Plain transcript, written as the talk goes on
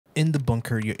In the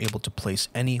bunker, you're able to place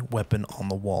any weapon on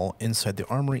the wall inside the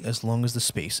armory as long as the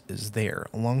space is there,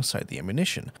 alongside the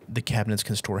ammunition. The cabinets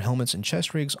can store helmets and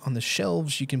chest rigs. On the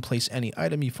shelves, you can place any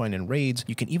item you find in raids.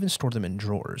 You can even store them in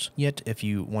drawers. Yet, if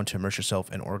you want to immerse yourself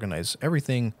and organize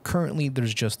everything, currently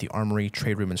there's just the armory,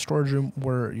 trade room, and storage room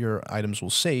where your items will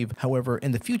save. However,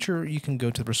 in the future, you can go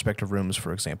to the respective rooms,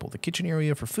 for example, the kitchen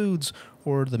area for foods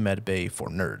or the med bay for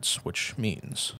nerds, which means